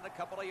down and a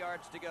couple of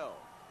yards to go.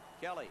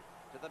 Kelly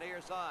to the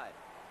near side.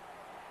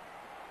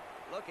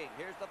 Looking,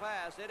 here's the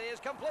pass. It is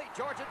complete.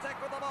 Georgia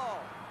Tech with the ball.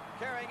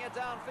 Carrying it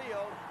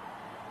downfield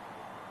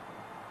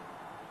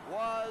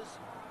was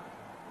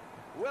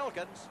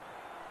Wilkins.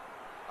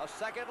 A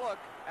second look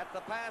at the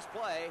pass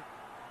play,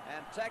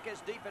 and Tech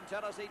is deep in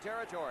Tennessee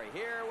territory.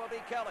 Here will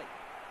be Kelly.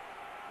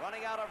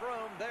 Running out of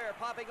room there,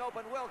 popping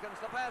open Wilkins.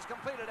 The pass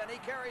completed, and he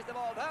carries the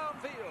ball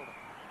downfield.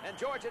 And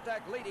Georgia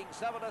Tech leading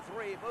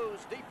 7-3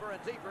 moves deeper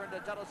and deeper into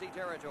Tennessee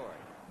territory.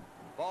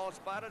 Ball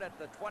spotted at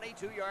the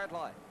 22-yard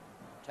line.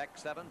 Tech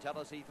 7,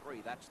 Tennessee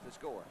 3. That's the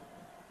score.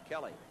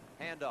 Kelly,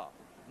 handoff.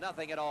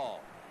 Nothing at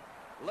all.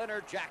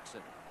 Leonard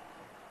Jackson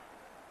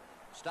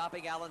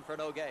stopping Allen for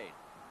no gain.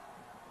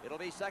 It'll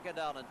be second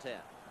down and 10.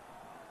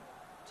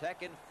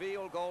 Tech in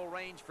field goal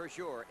range for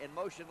sure. In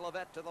motion,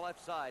 Lovett to the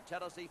left side.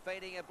 Tennessee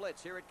feigning a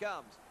blitz. Here it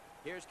comes.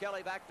 Here's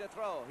Kelly back to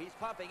throw. He's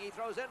pumping. He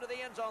throws into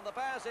the end zone. The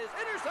pass is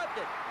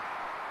intercepted.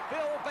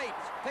 Bill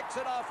Bates picks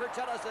it off for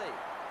Tennessee.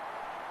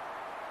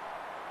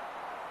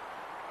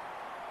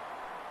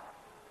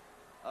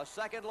 A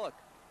second look.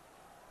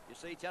 You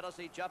see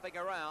Tennessee jumping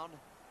around,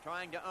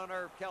 trying to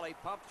unearth Kelly.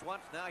 Pumps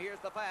once. Now here's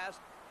the pass.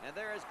 And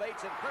there is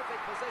Bates in perfect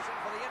position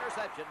for the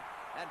interception.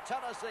 And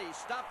Tennessee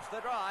stops the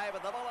drive,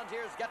 and the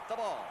Volunteers get the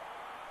ball.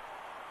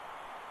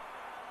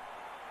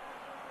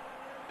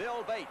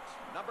 Bill Bates,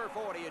 number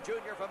 40, a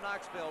junior from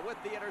Knoxville, with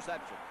the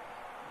interception.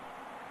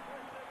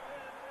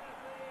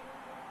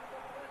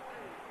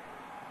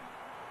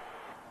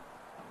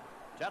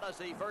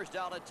 Tennessee first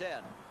down at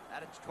 10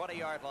 at its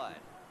 20-yard line.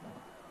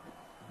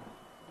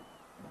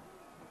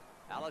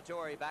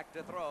 Alatorre back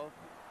to throw.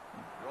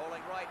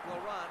 Rolling right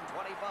will run,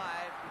 25.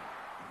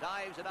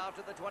 Dives it out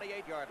to the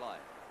 28-yard line.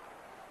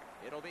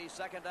 It'll be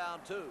second down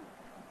 2.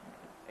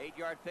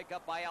 8-yard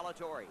pickup by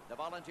Alatorre. The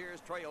Volunteers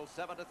trail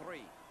 7-3.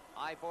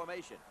 I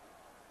formation.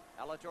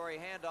 Alatorre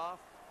handoff.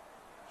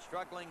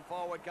 Struggling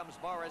forward comes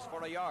Morris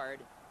for a yard.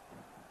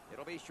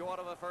 It'll be short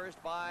of a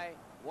first by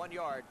 1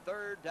 yard.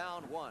 Third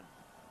down 1.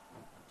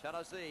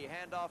 Tennessee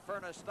handoff.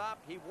 Furness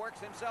stopped. He works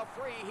himself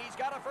free. He's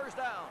got a first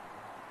down.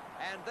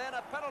 And then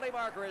a penalty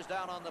marker is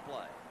down on the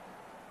play.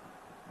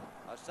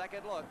 A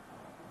second look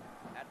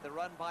at the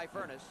run by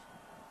Furness.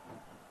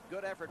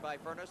 Good effort by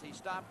Furness. He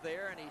stopped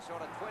there and he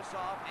sort of twists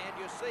off,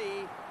 and you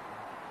see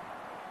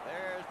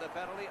there's the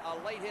penalty,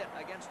 a late hit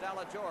against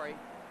Alatorre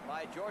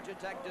by Georgia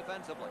Tech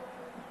defensively.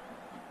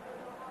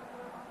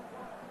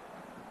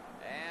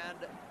 And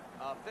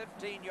a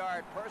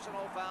 15-yard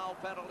personal foul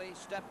penalty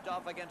stepped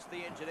off against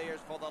the Engineers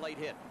for the late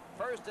hit.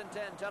 First and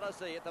 10,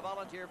 Tennessee at the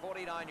Volunteer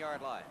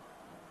 49-yard line.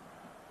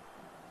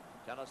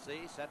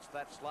 Tennessee sets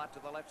that slot to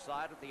the left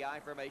side with the I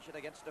formation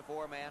against a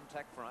 4-man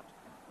Tech front.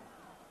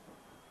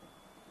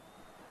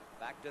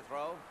 Back to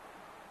throw.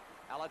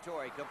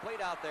 Alatorre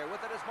complete out there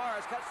with it as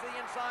Morris cuts to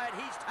the inside.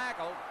 He's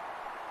tackled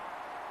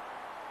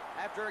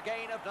after a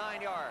gain of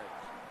 9 yards.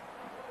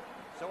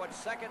 So it's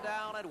second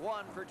down and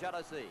 1 for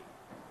Tennessee.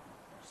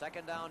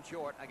 Second down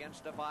short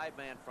against a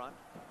 5-man front.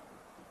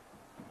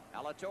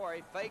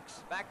 Alatorre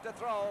fakes, back to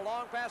throw,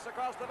 long pass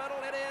across the middle.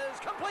 It is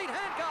complete.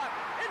 Hancock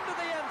into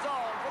the end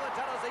zone for the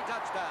Tennessee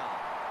touchdown.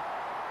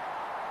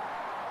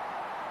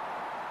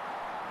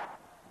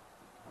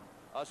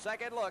 A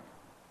second look.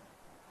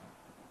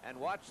 And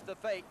watch the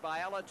fake by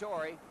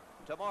Alatorre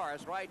to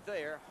Morris right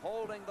there,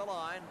 holding the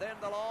line. Then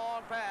the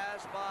long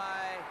pass by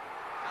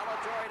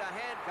Alatorre to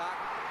Hancock.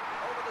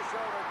 Over the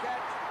shoulder catch.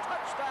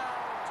 Touchdown,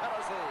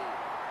 Tennessee.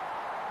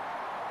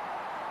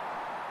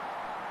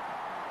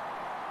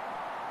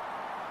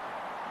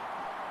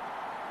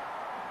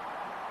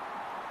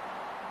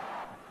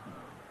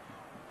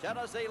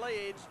 Tennessee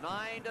leads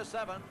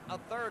 9-7. A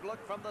third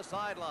look from the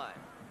sideline.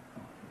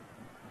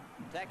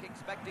 Tech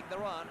expecting the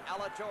run.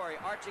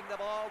 Alatorre arching the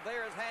ball.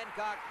 There's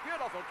Hancock.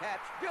 Beautiful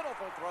catch.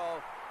 Beautiful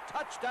throw.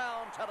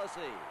 Touchdown,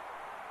 Tennessee.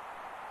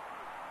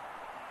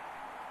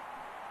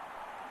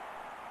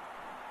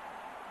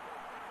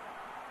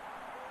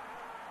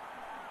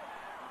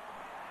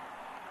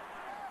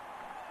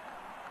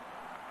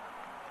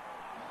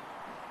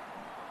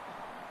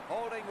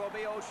 Holding will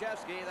be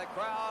Olszewski. The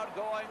crowd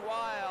going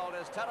wild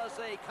as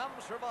Tennessee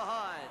comes from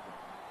behind.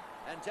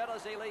 And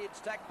Tennessee leads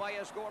Tech by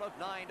a score of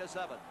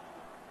 9-7.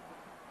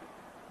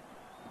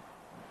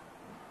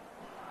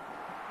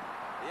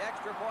 The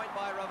extra point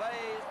by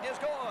Reveiz is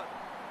good.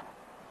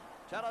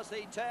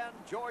 Tennessee 10,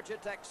 Georgia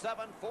Tech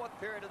 7, fourth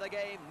period of the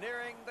game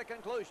nearing the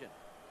conclusion.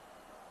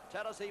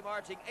 Tennessee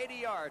marching 80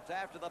 yards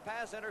after the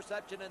pass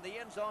interception in the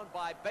end zone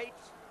by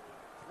Bates.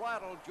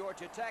 Throttled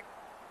Georgia Tech.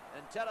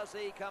 And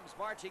Tennessee comes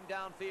marching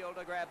downfield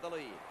to grab the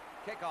lead.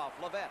 Kickoff,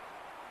 Levette.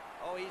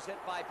 Oh, he's hit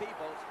by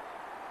Peoples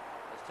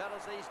as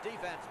Tennessee's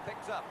defense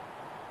picks up.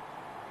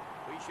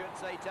 We should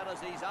say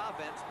Tennessee's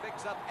offense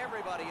picks up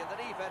everybody, and the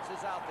defense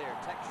is out there.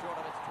 Tech short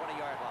of its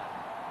 20-yard line.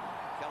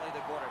 Kelly, the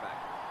quarterback.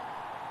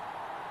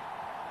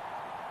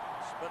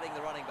 Splitting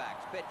the running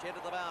backs. Pitch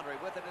into the boundary.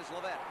 With it is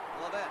Levette.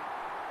 Levette.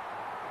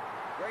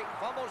 Great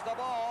fumbles the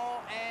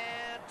ball,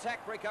 and Tech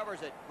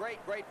recovers it.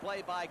 Great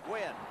play by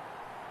Gwynn.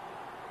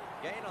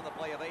 Gain on the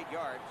play of 8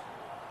 yards.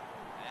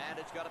 And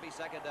it's got to be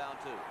second down,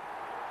 2.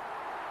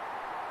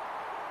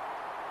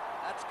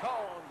 That's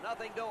Cone.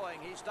 Nothing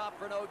doing. He stopped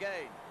for no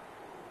gain.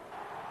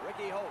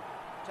 Ricky Holt.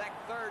 Tech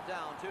third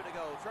down, 2 to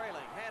go.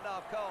 Trailing.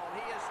 Handoff Cone.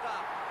 He is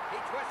stopped. He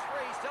twists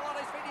free. Still on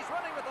his feet. He's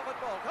running with the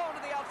football. Cone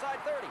to the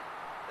outside 30.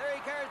 There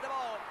he carries the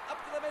ball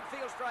up to the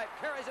midfield stripe.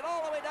 Carries it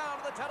all the way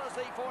down to the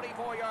Tennessee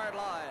 44-yard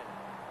line.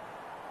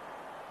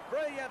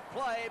 Brilliant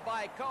play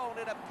by Cone.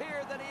 It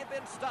appeared that he had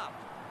been stopped.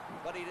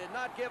 But he did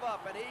not give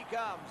up, and he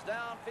comes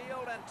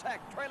downfield, and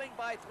Tech, trailing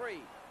by 3,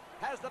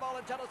 has the ball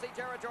in Tennessee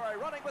territory,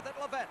 running with it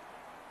Levette.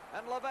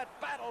 And Levette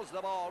battles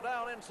the ball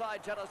down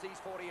inside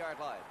Tennessee's 40-yard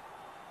line.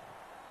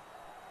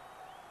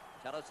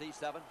 Tennessee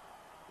 7,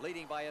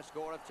 leading by a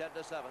score of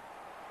 10-7.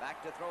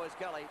 Back to throw is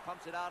Kelly,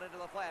 pumps it out into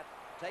the flat,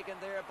 taken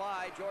there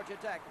by Georgia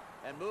Tech,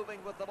 and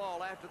moving with the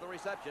ball after the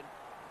reception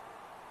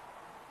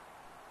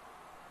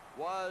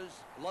was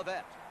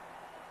Levette.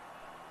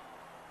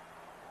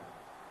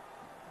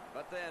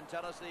 But then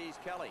Tennessee's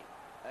Kelly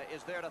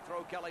is there to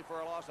throw. Kelly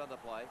for a loss on the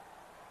play.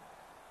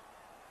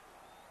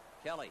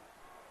 Kelly.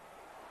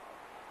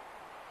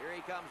 Here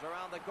he comes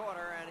around the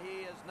corner, and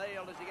he is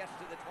nailed as he gets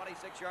to the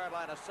 26-yard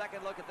line. A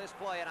second look at this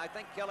play, and I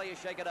think Kelly is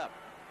shaken up.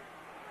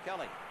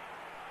 Kelly.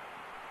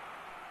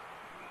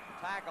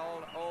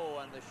 Tackled. Oh,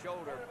 and the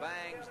shoulder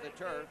bangs the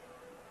turf.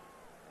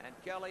 And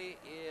Kelly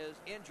is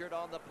injured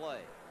on the play.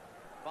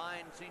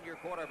 Fine senior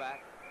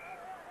quarterback.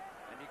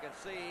 And you can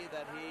see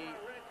that he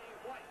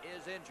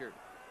is injured.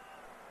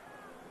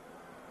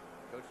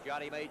 Coach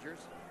Johnny Majors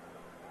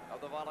of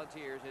the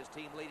Volunteers, his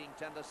team leading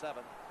 10-7.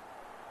 And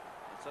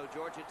so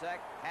Georgia Tech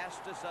has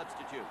to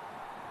substitute.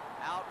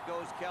 Out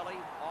goes Kelly.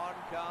 On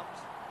comes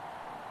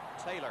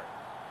Taylor.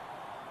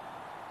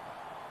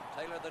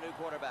 Taylor, the new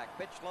quarterback.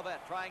 Pitch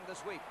Levette trying the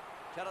sweep.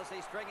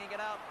 Tennessee stringing it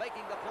out,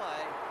 making the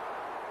play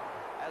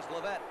as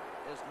Levette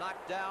is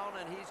knocked down,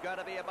 and he's got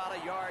to be about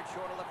a yard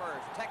short of the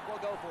first. Tech will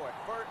go for it.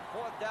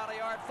 Fourth down a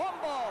yard.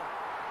 Fumble!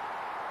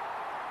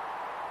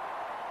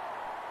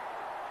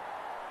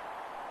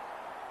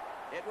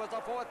 It was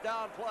a fourth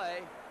down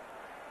play,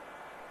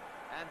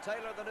 and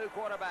Taylor, the new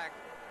quarterback,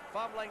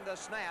 fumbling the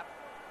snap.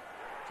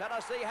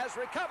 Tennessee has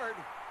recovered,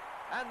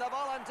 and the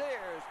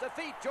Volunteers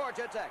defeat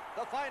Georgia Tech.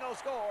 The final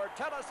score,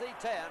 Tennessee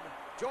 10,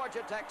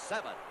 Georgia Tech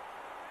 7.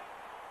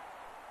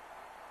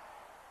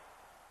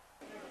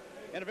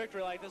 In a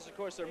victory like this, of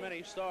course, there are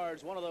many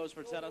stars. One of those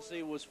for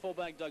Tennessee was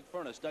fullback Doug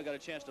Furness. Doug got a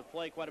chance to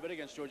play quite a bit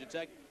against Georgia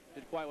Tech.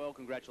 Did quite well.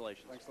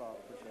 Congratulations. Thanks a lot.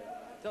 Appreciate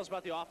it. Tell us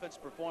about the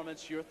offensive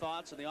performance, your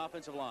thoughts on the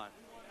offensive line.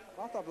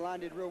 I thought the line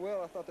did real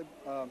well. I thought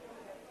a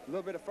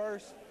little bit at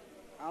first.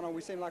 I don't know.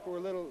 We seemed like we were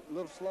a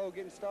little slow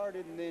getting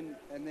started, and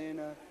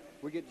then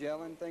we get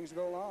gelling. Things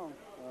go along.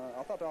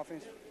 I thought the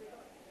offense.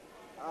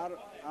 I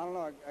don't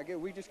know. I guess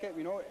we just kept,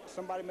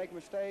 somebody make a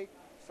mistake,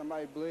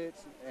 somebody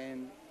blitz,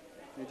 and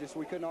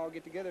we couldn't all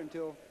get together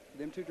until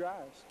them 2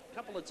 drives. A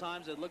couple of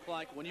times it looked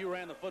like when you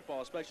ran the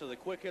football, especially the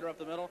quick hitter up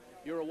the middle,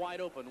 you were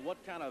wide open.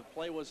 What kind of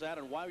play was that,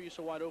 and why were you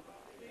so wide open?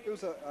 It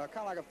was a kind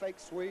of like a fake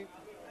sweep.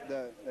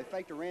 They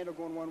faked a Randall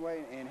going one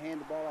way and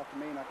handed the ball off to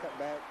me, and I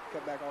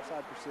cut back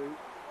offside pursuit.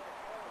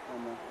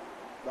 And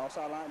the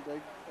offside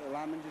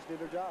linemen just did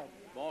their job.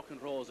 Ball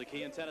control is the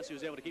key, and Tennessee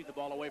was able to keep the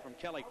ball away from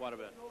Kelly quite a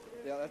bit.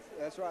 Yeah,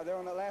 that's right. There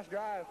on that last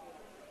drive,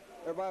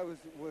 everybody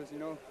was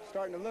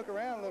starting to look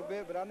around a little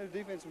bit, but I knew the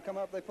defense would come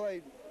up. They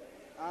played,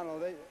 I don't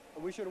know,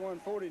 we should have won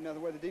 40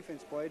 another way the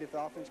defense played if the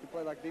offense could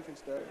play like the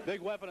defense does.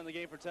 Big weapon in the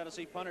game for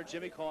Tennessee, punter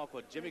Jimmy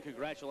Colquitt. Jimmy,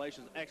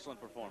 congratulations.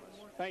 Excellent performance.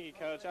 Thank you,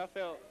 Coach. I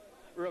felt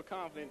real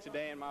confident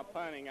today in my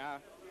punting. I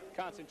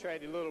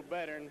concentrated a little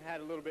better and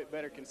had a little bit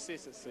better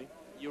consistency.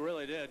 You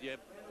really did. You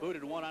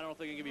booted one. I don't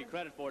think I can give you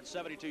credit for it.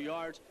 72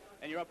 yards,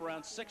 and you're up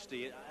around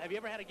 60. Have you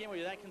ever had a game where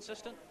you're that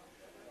consistent?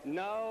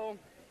 No,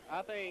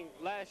 I think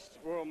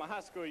my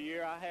high school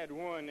year, I had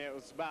one that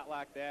was about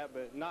like that,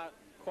 but not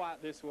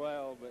quite this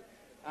well. But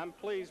I'm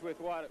pleased with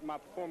my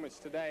performance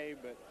today,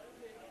 but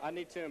I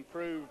need to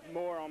improve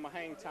more on my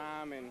hang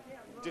time and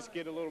just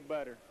get a little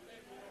better.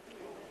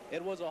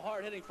 It was a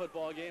hard-hitting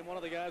football game. One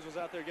of the guys was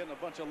out there getting a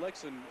bunch of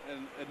licks and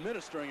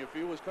administering a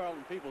few was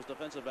Carlton Peoples,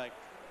 defensive back.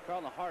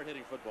 Carlton, a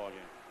hard-hitting football game.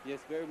 Yes,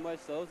 very much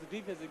so. It was a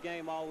defensive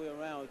game all the way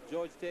around.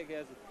 Georgia Tech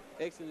has an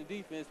excellent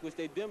defense, which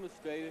they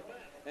demonstrated,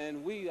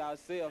 and we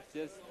ourselves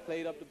just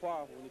played up the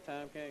par when the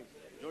time came.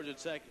 Georgia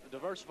Tech,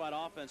 diversified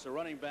offense, the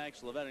running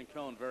backs, Levette and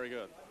Cone, very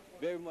good.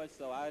 Very much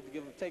so. I had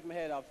to take my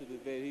hat off to the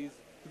vet. He's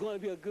going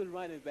to be a good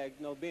running back,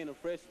 you know, being a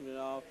freshman and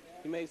all.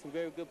 He made some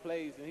very good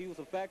plays, and he was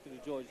a factor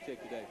to Georgia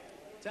Tech today.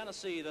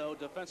 Tennessee, though,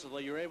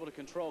 defensively, you're able to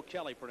control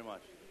Kelly pretty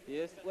much.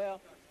 Yes, well,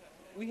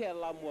 we had a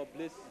lot more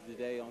blitzes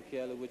today on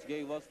Kelly, which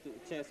gave us the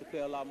chance to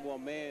play a lot more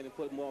man and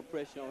put more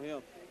pressure on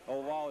him.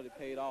 Overall, it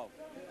paid off.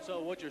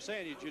 So what you're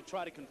saying is you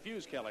try to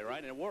confuse Kelly, right?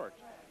 And it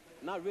worked.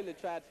 Not really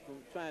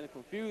trying to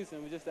confuse him.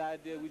 It was just the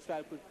idea we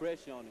tried to put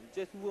pressure on him.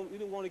 We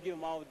didn't want to give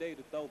him all day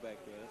to throw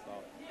back there, that's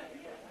all.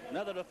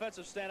 Another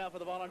defensive standout for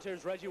the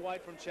Volunteers, Reggie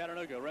White from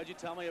Chattanooga. Reggie,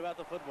 tell me about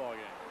the football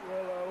game.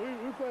 Well,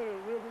 we played a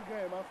real good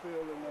game, I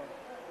feel, and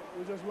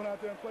we just went out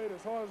there and played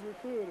as hard as we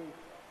could,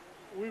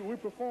 and we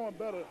performed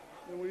better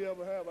than we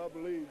ever have, I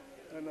believe.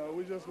 And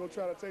we're just going to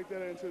try to take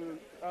that into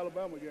the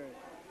Alabama game.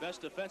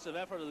 Best defensive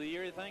effort of the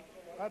year, you think?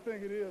 I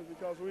think it is,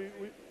 because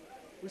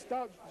we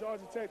stopped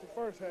Georgia Tech the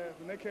first half,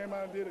 and they came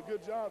out and did a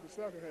good job the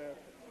second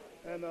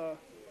half. And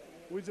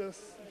we just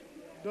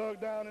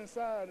dug down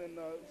inside and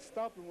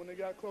stopped them when they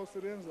got close to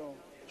the end zone.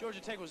 Georgia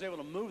Tech was able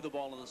to move the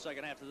ball in the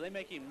second half. Did they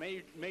make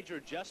any major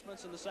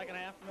adjustments in the second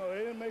half? No, they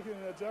didn't make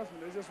any adjustment.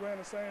 They just ran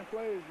the same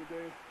plays, but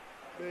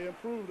they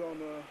improved on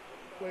the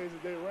plays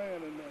that they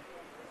ran, and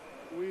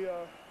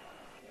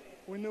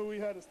we knew we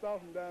had to stop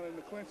them down in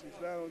the clinches,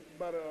 down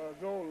by the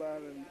goal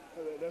line, and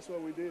that's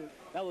what we did.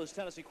 That was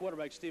Tennessee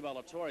quarterback Steve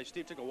Alatorre.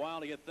 Steve, took a while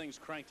to get things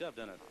cranked up,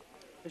 didn't it?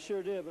 It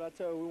sure did, but I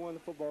tell you, we won the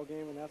football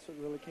game, and that's what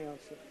really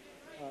counts.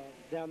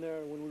 Down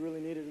there, when we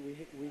really needed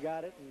it, we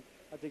got it, and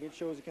I think it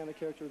shows the kind of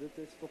character that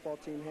this football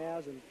team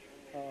has. And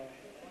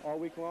all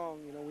week long,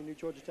 you know, we knew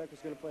Georgia Tech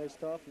was going to play us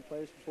tough and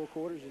play us for 4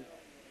 quarters,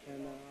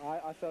 and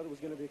I felt it was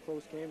going to be a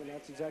close game, and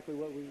that's exactly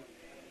what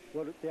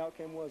the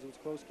outcome was. It was a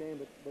close game,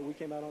 but we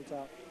came out on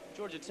top.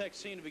 Georgia Tech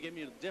seemed to be giving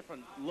you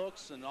different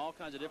looks and all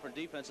kinds of different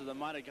defenses that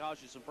might have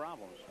caused you some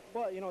problems.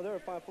 Well, you know, they're a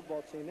fine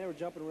football team. They were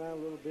jumping around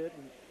a little bit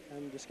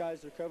and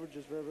disguised their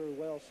coverages very, very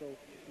well. So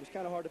it was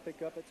kind of hard to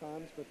pick up at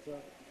times, but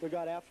we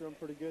got after them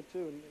pretty good, too,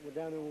 and we're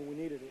down there when we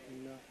needed it.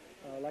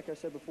 And like I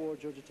said before,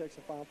 Georgia Tech's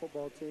a fine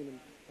football team,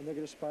 and they're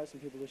going to surprise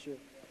some people this year.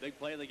 Big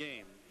play of the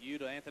game. You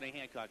to Anthony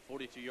Hancock,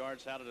 42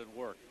 yards. How did it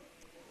work?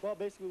 Well,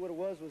 basically what it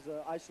was an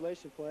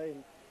isolation play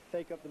and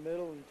fake up the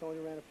middle, and Tony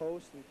ran a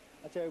post. And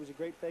I tell you, it was a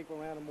great fake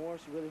for Randall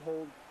Morris. He really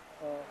held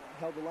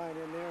the line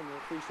in there, and the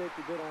free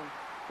safety bit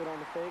on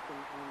the fake,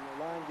 and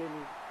the line gave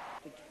me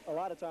a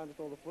lot of time to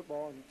throw the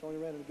football, and Tony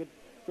ran a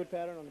good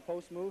pattern on the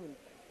post move,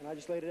 and I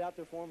just laid it out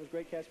there for him. It was a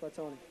great catch by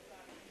Tony.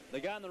 The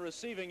guy on the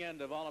receiving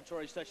end of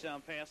Alatorre's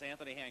touchdown pass,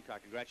 Anthony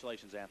Hancock.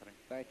 Congratulations, Anthony.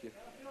 Thank you.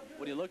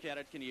 When you look at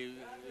it, can you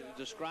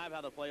describe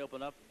how the play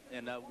opened up,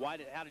 and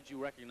how did you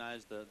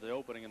recognize the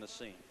opening in the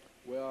seam?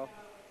 Well,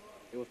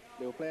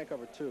 they were playing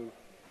cover 2,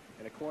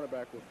 and the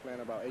cornerback was playing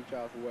about 8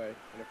 yards away,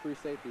 and the free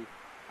safety,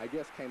 I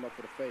guess, came up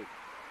for the fake,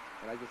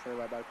 and I just ran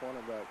right by the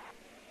cornerback.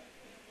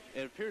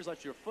 It appears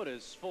like your foot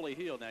is fully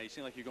healed now. You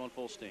seem like you're going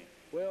full steam.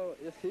 Well,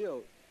 it's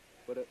healed,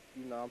 but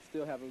you know, I'm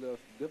still having a little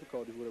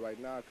difficulties with it right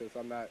now because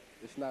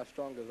it's not as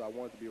strong as I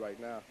want it to be right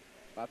now.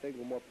 But I think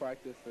with more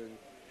practice and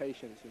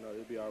patience, you know,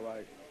 it'll be all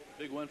right.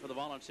 Big win for the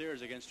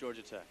Volunteers against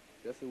Georgia Tech.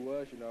 Yes, it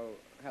was. You know,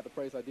 I have to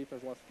praise our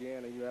defense once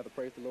again, and you have to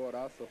praise the Lord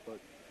also for,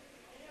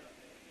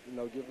 you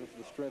know, giving us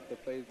the strength to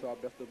play to our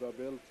best of our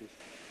abilities.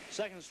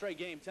 Second straight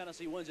game,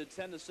 Tennessee wins it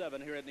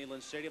 10-7 here at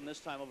Neyland Stadium,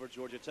 this time over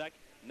Georgia Tech.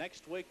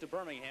 Next week to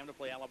Birmingham to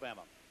play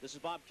Alabama. This is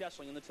Bob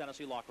Kessling in the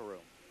Tennessee locker room.